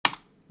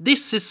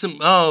This is some,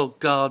 oh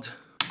god.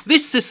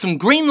 This is some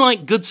green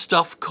light good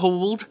stuff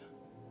called,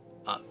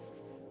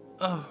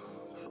 I've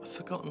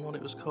forgotten what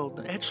it was called.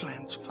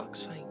 Edgelands, for fuck's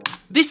sake.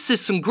 This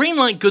is some green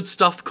light good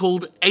stuff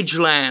called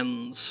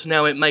Edgelands.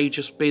 Now it may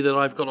just be that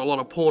I've got a lot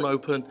of porn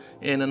open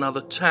in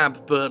another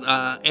tab, but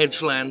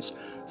Edgelands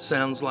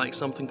sounds like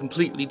something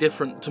completely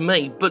different to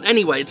me. But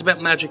anyway, it's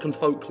about magic and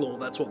folklore.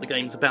 That's what the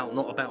game's about,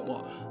 not about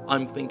what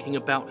I'm thinking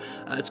about.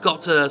 It's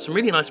got some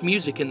really nice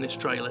music in this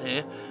trailer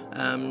here.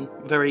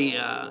 Very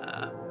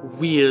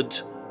weird,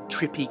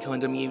 trippy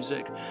kind of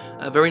music.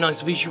 A very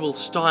nice visual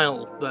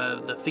style,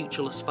 the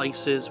featureless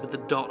faces with the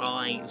dot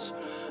eyes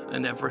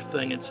and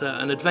everything. It's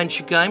an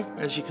adventure game,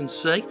 as you can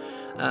see.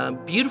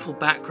 Beautiful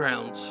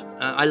backgrounds.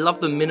 I love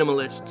the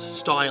minimalist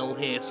style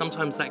here.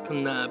 Sometimes that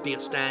can be a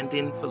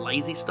stand-in for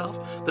lazy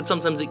stuff, but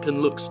sometimes it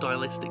can look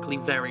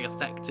stylistically very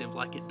effective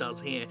like it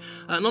does here.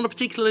 Not a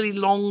particularly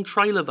long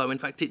trailer though, in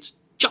fact it's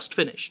just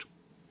finished.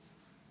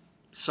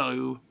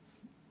 So,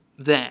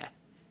 there.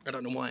 I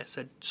don't know why I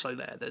said so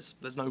there.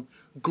 There's no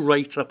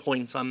greater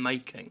point I'm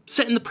making.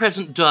 Set in the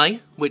present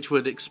day, which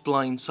would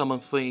explain some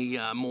of the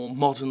more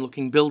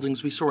modern-looking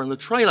buildings we saw in the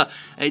trailer.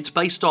 It's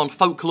based on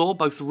folklore,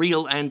 both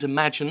real and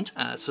imagined,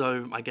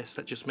 so I guess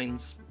that just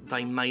means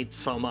they made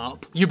some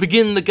up. You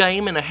begin the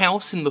game in a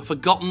house in the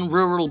forgotten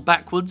rural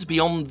backwoods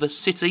beyond the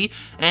city,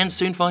 and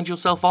soon find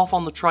yourself off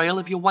on the trail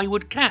of your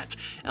wayward cat.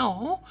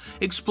 Oh,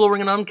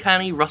 exploring an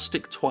uncanny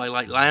rustic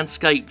twilight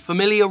landscape.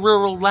 Familiar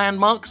rural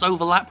landmarks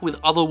overlap with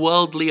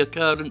otherworldly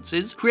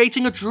occurrences,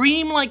 creating a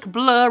dreamlike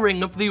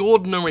blurring of the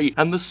ordinary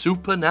and the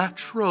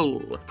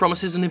supernatural.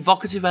 Promises an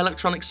evocative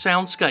electronic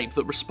soundscape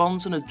that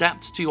responds and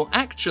adapts to your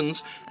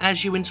actions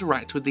as you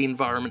interact with the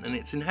environment and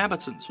its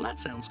inhabitants. Well, that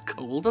sounds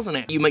cool, doesn't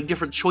it? You make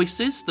different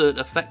choices that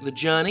affect the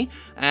journey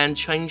and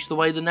change the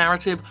way the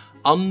narrative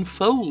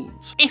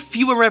unfolds. If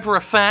you were ever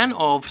a fan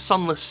of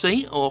Sunless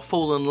Sea or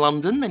Fallen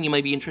London, then you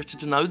may be interested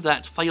to know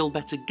that Fail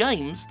Better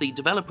Games, the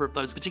developer of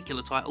those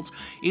particular titles,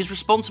 is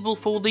responsible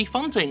for the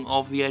funding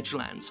of the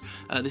Edgelands.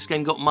 This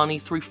game got money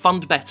through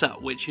Fund Better,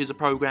 which is a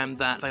program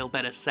that Fail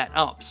Better set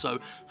up, so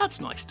that's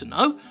nice to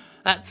know.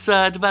 That's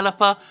a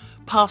developer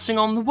passing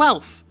on the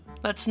wealth.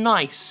 That's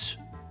nice.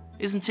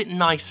 Isn't it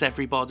nice,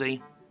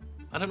 everybody?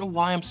 I don't know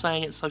why I'm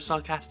saying it so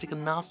sarcastic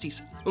and nasty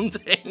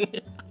sounding.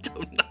 I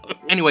don't know.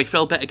 Anyway,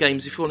 Fail Better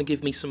Games, if you want to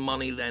give me some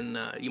money, then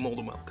you're more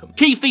than welcome.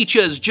 Key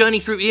features: journey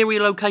through eerie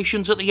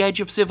locations at the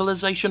edge of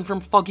civilization, from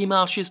foggy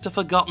marshes to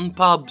forgotten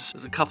pubs.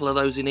 There's a couple of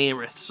those in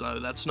Erith, so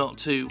that's not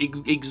too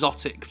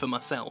exotic for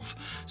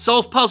myself.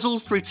 Solve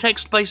puzzles through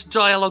text-based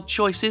dialogue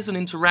choices and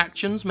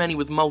interactions, many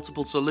with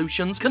multiple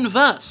solutions.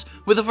 Converse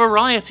with a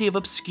variety of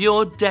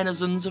obscure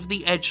denizens of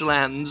the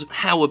Edgelands.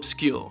 How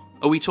obscure?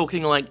 Are we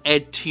talking like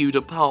Ed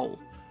Tudor Pole,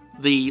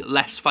 the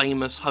less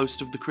famous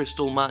host of the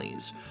Crystal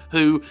Maze,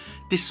 who,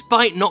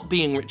 despite not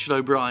being Richard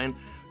O'Brien,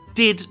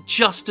 did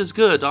just as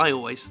good, I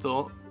always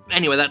thought.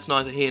 Anyway, that's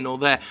neither here nor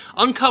there.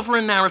 Uncover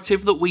a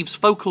narrative that weaves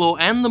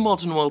folklore and the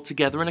modern world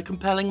together in a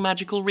compelling,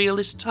 magical,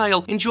 realist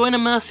tale. Enjoy an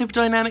immersive,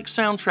 dynamic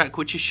soundtrack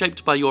which is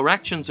shaped by your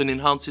actions and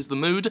enhances the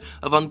mood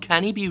of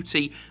uncanny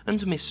beauty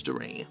and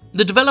mystery.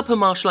 The developer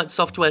Marshlight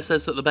Software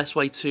says that the best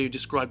way to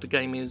describe the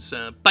game is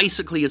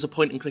basically as a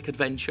point-and-click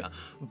adventure,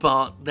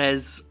 but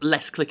there's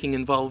less clicking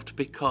involved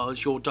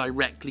because you're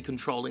directly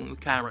controlling the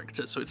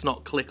character, so it's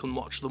not click and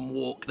watch them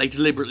walk. They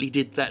deliberately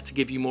did that to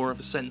give you more of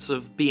a sense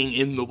of being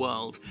in the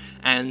world,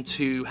 and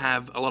to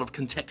have a lot of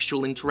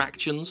contextual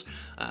interactions,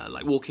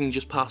 like walking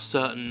just past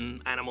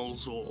certain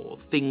animals or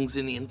things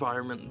in the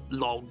environment,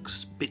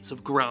 logs, bits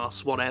of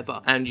grass,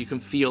 whatever, and you can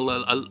feel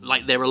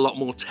like they're a lot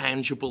more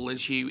tangible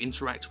as you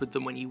interact with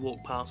them when you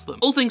walk past them.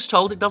 All things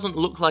told, it doesn't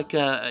look like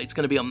it's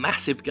going to be a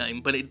massive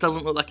game, but it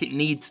doesn't look like it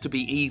needs to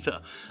be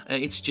either.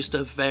 It's just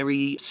a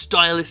very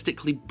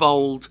stylistically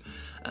bold,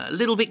 a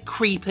little bit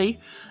creepy,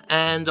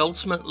 and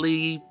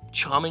ultimately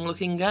charming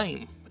looking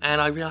game. And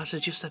I realised I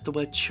just said the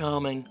word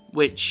charming,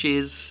 which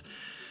is,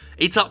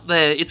 it's up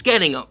there, it's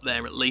getting up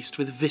there at least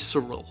with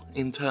visceral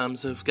in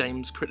terms of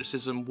games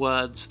criticism,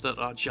 words that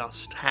are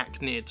just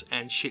hackneyed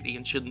and shitty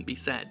and shouldn't be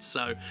said.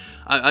 So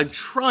I'm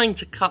trying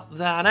to cut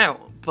that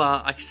out,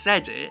 but I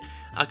said it,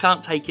 I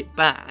can't take it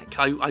back.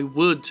 I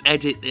would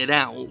edit it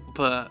out,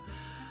 but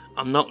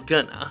I'm not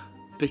gonna,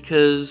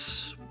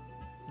 because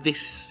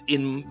this,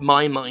 in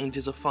my mind,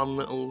 is a fun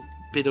little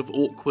bit of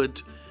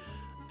awkward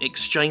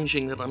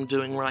exchanging that I'm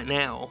doing right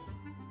now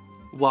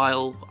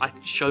while I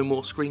show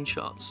more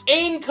screenshots.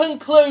 In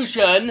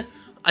conclusion,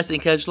 I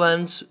think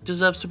Edgelands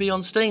deserves to be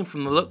on Steam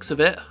from the looks of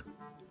it.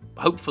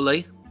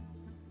 Hopefully.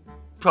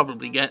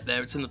 Probably get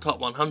there, it's in the top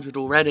 100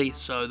 already,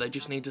 so they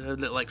just need a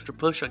little extra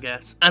push, I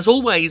guess. As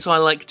always, I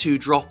like to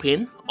drop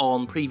in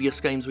on previous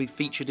games we've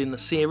featured in the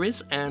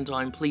series, and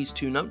I'm pleased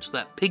to note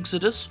that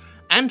Pixodus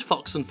and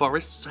Fox and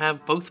Forests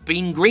have both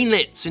been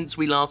greenlit since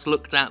we last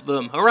looked at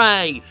them.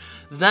 Hooray!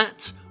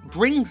 That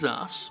brings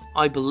us,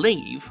 I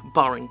believe,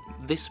 barring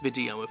this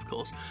video of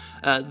course,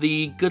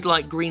 the good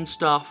like green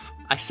stuff.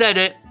 I said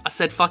it, I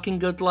said fucking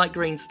good like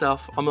green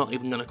stuff. I'm not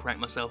even gonna correct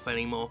myself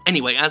anymore.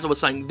 Anyway, as I was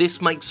saying,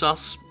 this makes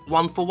us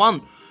 1 for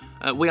 1.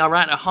 We are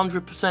at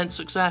 100%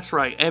 success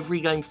rate. Every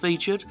game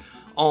featured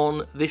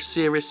on this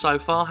series so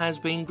far has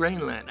been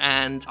greenlit,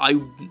 and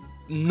I'm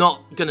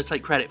not going to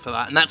take credit for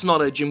that. And that's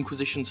not a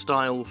Jimquisition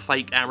style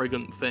fake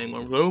arrogant thing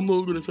where I'm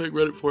not going to take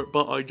credit for it,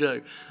 but I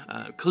do.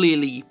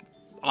 Clearly,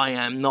 I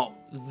am not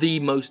the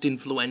most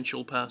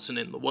influential person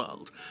in the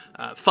world.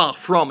 Far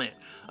from it.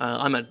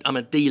 I'm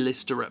a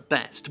D-lister at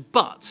best,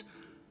 but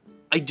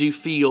I do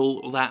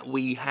feel that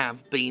we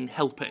have been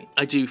helping.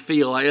 I do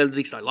feel, at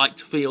least I like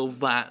to feel,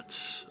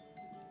 that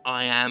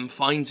I am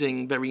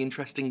finding very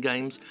interesting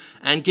games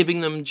and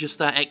giving them just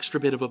that extra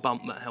bit of a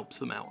bump that helps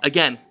them out.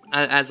 Again,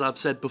 as I've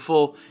said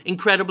before,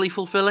 incredibly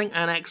fulfilling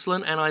and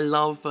excellent, and I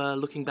love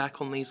looking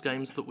back on these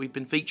games that we've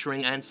been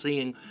featuring and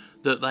seeing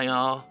that they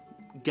are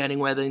getting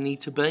where they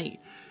need to be,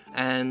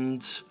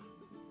 and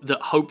that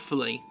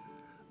hopefully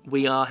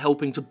we are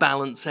helping to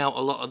balance out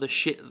a lot of the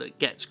shit that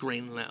gets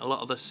greenlit, a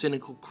lot of the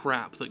cynical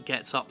crap that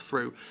gets up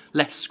through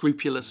less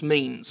scrupulous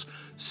means.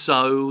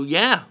 So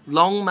yeah,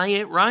 long may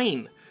it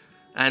rain.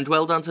 And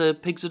well done to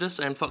Pixodus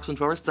and Fox and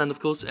Forests, and of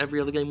course every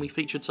other game we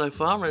featured so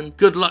far, and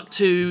good luck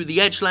to the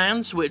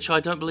Edgelands, which I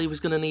don't believe is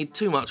going to need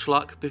too much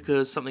luck,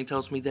 because something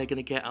tells me they're going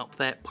to get up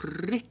there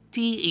pretty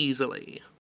easily.